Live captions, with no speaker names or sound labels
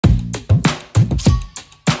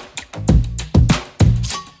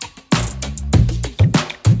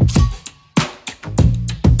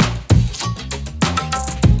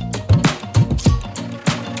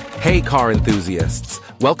Hey car enthusiasts,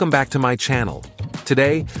 welcome back to my channel.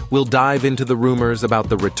 Today, we'll dive into the rumors about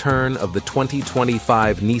the return of the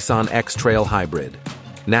 2025 Nissan X-Trail Hybrid.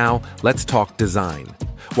 Now, let's talk design.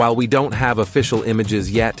 While we don't have official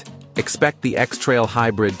images yet, expect the X-Trail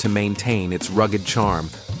Hybrid to maintain its rugged charm,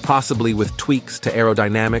 possibly with tweaks to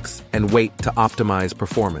aerodynamics and weight to optimize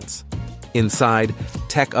performance. Inside,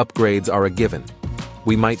 tech upgrades are a given.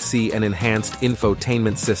 We might see an enhanced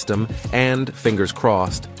infotainment system and, fingers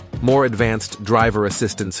crossed, more advanced driver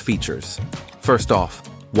assistance features. First off,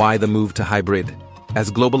 why the move to hybrid?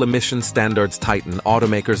 As global emission standards tighten,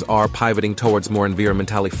 automakers are pivoting towards more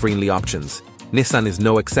environmentally friendly options. Nissan is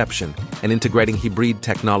no exception, and integrating hybrid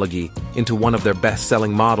technology into one of their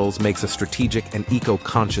best-selling models makes a strategic and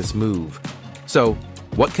eco-conscious move. So,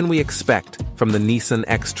 what can we expect from the Nissan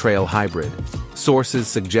X-Trail Hybrid? Sources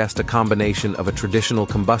suggest a combination of a traditional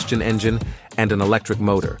combustion engine and an electric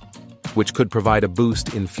motor, which could provide a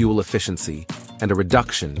boost in fuel efficiency and a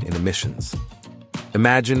reduction in emissions.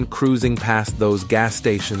 Imagine cruising past those gas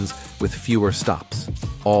stations with fewer stops,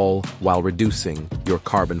 all while reducing your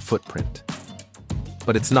carbon footprint.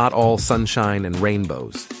 But it's not all sunshine and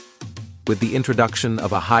rainbows. With the introduction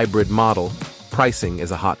of a hybrid model, pricing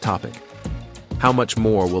is a hot topic. How much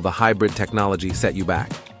more will the hybrid technology set you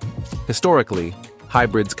back? Historically,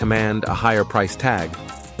 hybrids command a higher price tag,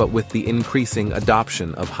 but with the increasing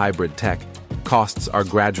adoption of hybrid tech, costs are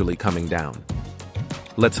gradually coming down.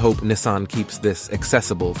 Let's hope Nissan keeps this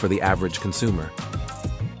accessible for the average consumer.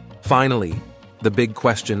 Finally, the big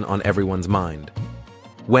question on everyone's mind.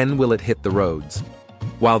 When will it hit the roads?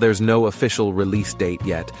 While there's no official release date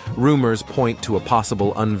yet, rumors point to a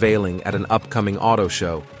possible unveiling at an upcoming auto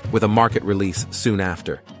show, with a market release soon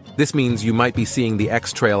after. This means you might be seeing the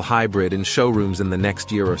X-Trail Hybrid in showrooms in the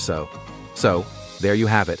next year or so. So, there you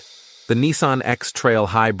have it. The Nissan X-Trail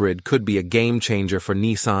Hybrid could be a game-changer for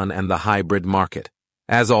Nissan and the hybrid market.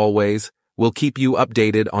 As always, we'll keep you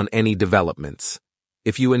updated on any developments.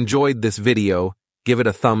 If you enjoyed this video, give it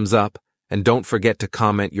a thumbs up, and don't forget to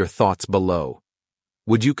comment your thoughts below.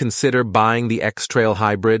 Would you consider buying the X-Trail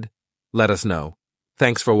Hybrid? Let us know.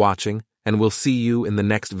 Thanks for watching, and we'll see you in the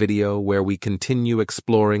next video where we continue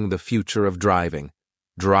exploring the future of driving.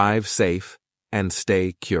 Drive safe and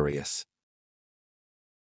stay curious.